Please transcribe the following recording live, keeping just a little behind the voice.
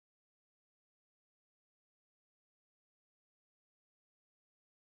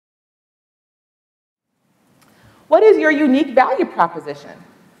What is your unique value proposition?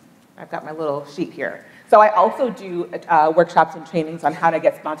 I've got my little sheet here. So I also do workshops and trainings on how to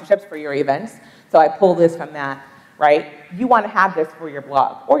get sponsorships for your events. So I pull this from that, right? You want to have this for your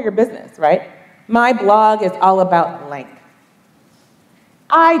blog or your business, right? My blog is all about blank.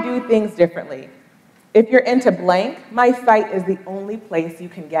 I do things differently. If you're into blank, my site is the only place you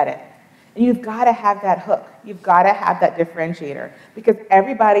can get it. And you've got to have that hook. You've got to have that differentiator because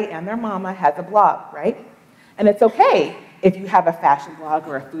everybody and their mama has a blog, right? And it's okay if you have a fashion blog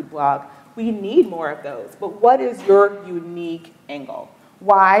or a food blog. We need more of those. But what is your unique angle?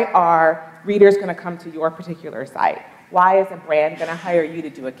 Why are readers going to come to your particular site? Why is a brand going to hire you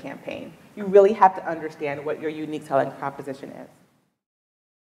to do a campaign? You really have to understand what your unique selling proposition is.